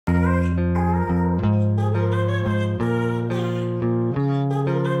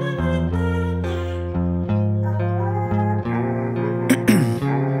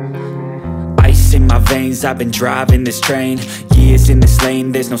veins, I've been driving this train. Years in this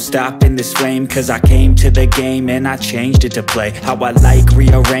lane, there's no stopping this flame. Cause I came to the game and I changed it to play how I like,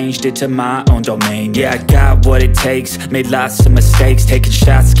 rearranged it to my own domain. Yeah, I got what it takes, made lots of mistakes, taking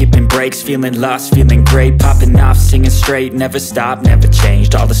shots, skipping breaks, feeling lost, feeling great, popping off, singing straight, never stopped, never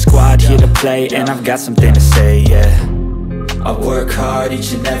changed. All the squad here to play, and I've got something to say, yeah. I work hard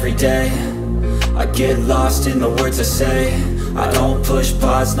each and every day, I get lost in the words I say. I don't push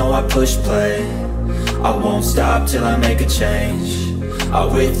pause, no I push play. I won't stop till I make a change. I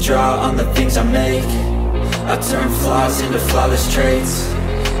withdraw on the things I make. I turn flaws into flawless traits.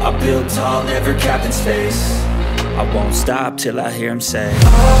 I build tall, never capped in space. I won't stop till I hear him say, oh,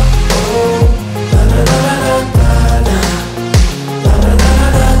 oh, la, la, la, la, la, la.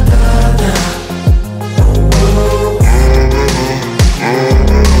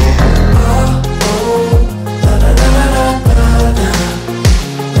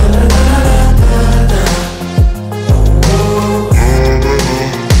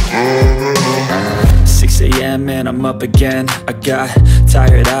 And I'm up again. I got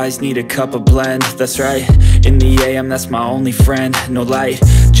tired eyes, need a cup of blend. That's right, in the AM, that's my only friend. No light,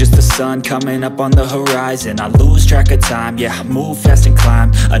 just the sun coming up on the horizon. I lose track of time, yeah, I move fast and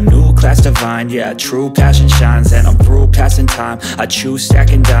climb a new class divine, yeah, true passion shines. And I'm through passing time, I choose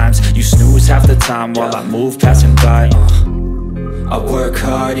stacking dimes. You snooze half the time while I move passing by. I work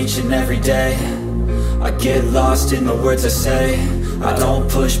hard each and every day, I get lost in the words I say. I don't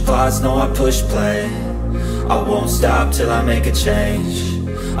push pause, no I push play. I won't stop till I make a change.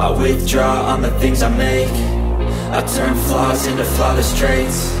 I withdraw on the things I make. I turn flaws into flawless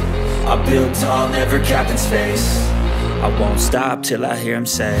traits. I build tall, never capped in space. I won't stop till I hear him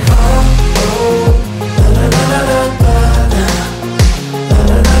say, oh, oh, la, la, la, la, la, la. La,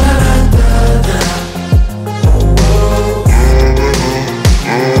 la, la, la, la, la. Oh, oh.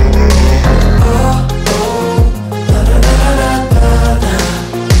 Oh, oh, la, la, la, la, la, la.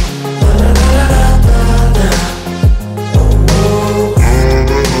 La, la, la, la, la.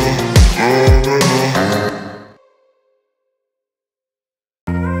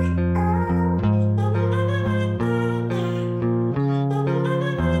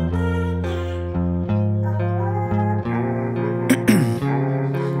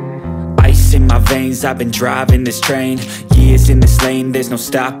 'Ice in my veins, I've been driving this train. Years in this lane, there's no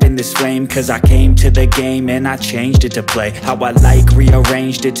stopping this flame. Cause I came to the game and I changed it to play how I like,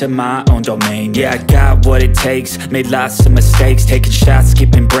 rearranged it to my own domain. Yeah, I got what it takes, made lots of mistakes, taking shots,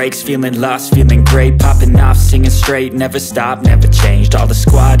 skipping breaks, feeling lost, feeling great, popping off, singing straight, never stopped, never changed. All the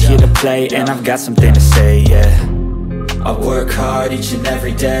squad here to play, and I've got something to say, yeah. I work hard each and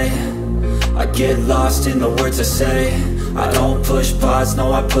every day, I get lost in the words I say. I don't push pause,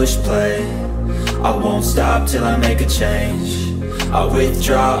 no I push play. I won't stop till I make a change. I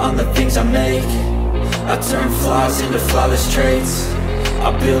withdraw on the things I make. I turn flaws into flawless traits.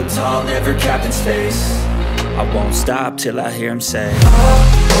 I build tall, never capped in space. I won't stop till I hear him say, oh,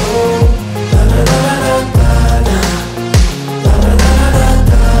 oh, la, la, la, la, la, la. La, la, la, la,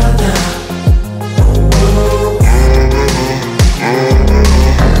 la, la. Oh, oh.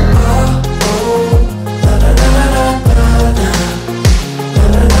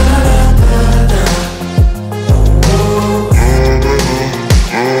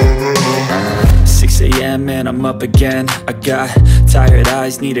 And I'm up again. I got tired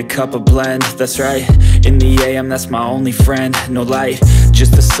eyes, need a cup of blend. That's right, in the AM, that's my only friend. No light,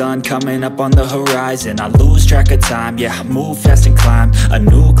 just the sun coming up on the horizon. I lose track of time, yeah, I move fast and climb a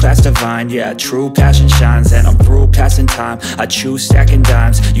new class divine, yeah, true passion shines. And I'm through passing time, I choose stacking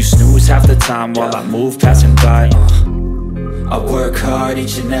dimes. You snooze half the time while I move passing by. I work hard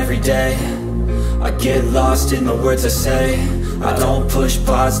each and every day, I get lost in the words I say. I don't push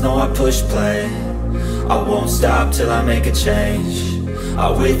pause, no I push play. I won't stop till I make a change. I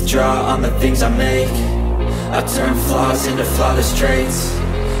withdraw on the things I make. I turn flaws into flawless traits.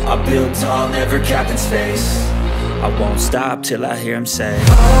 I build tall, never capped in space. I won't stop till I hear him say,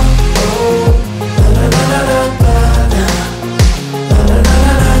 oh, oh, la, la, la, la, la, la. La, la, la,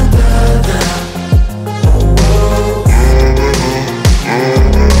 la, la, la. Oh, oh.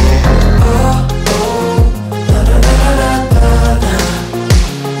 Oh, oh, la, la, la, la, la, la.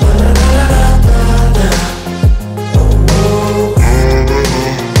 La, la, la, la, la, la. Oh, oh.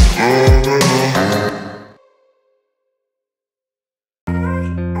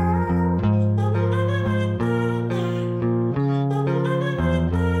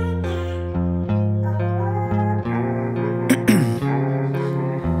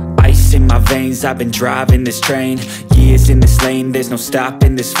 veins, I've been driving this train. Years in this lane, there's no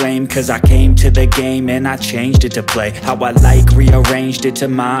stopping this flame. Cause I came to the game and I changed it to play how I like, rearranged it to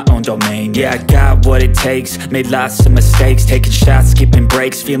my own domain. Yeah, I got what it takes, made lots of mistakes, taking shots, skipping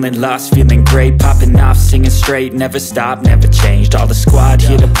breaks, feeling lost, feeling great, popping off, singing straight, never stopped, never changed. All the squad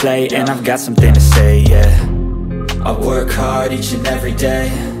here to play, and I've got something to say, yeah. I work hard each and every day,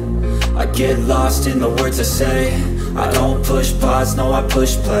 I get lost in the words I say. I don't push pause, no I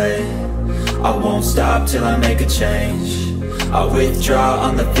push play. I won't stop till I make a change. I withdraw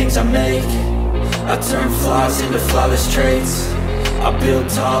on the things I make. I turn flaws into flawless traits. I build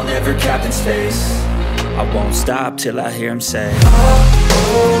tall, never capped in space. I won't stop till I hear him say, oh,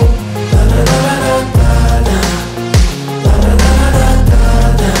 oh, la, la, la, la, la, la.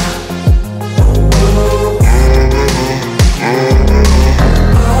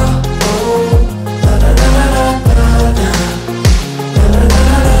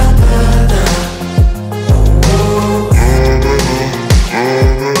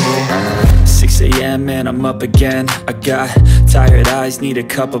 And I'm up again. I got tired eyes, need a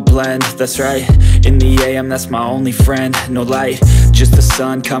cup of blend. That's right, in the AM, that's my only friend. No light, just the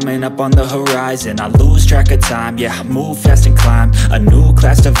sun coming up on the horizon. I lose track of time, yeah, I move fast and climb a new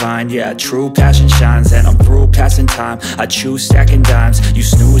class divine, yeah, true passion shines. And I'm through passing time, I choose stacking dimes. You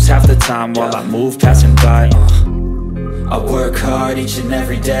snooze half the time while I move passing by. I work hard each and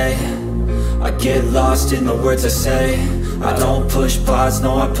every day, I get lost in the words I say. I don't push pause,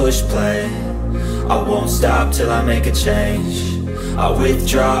 no I push play. I won't stop till I make a change. I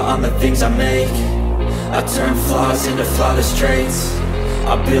withdraw on the things I make. I turn flaws into flawless traits.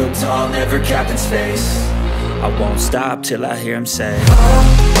 I build tall, never capped in space. I won't stop till I hear him say, oh,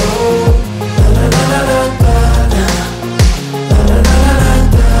 oh, la, la, la, la, la, la.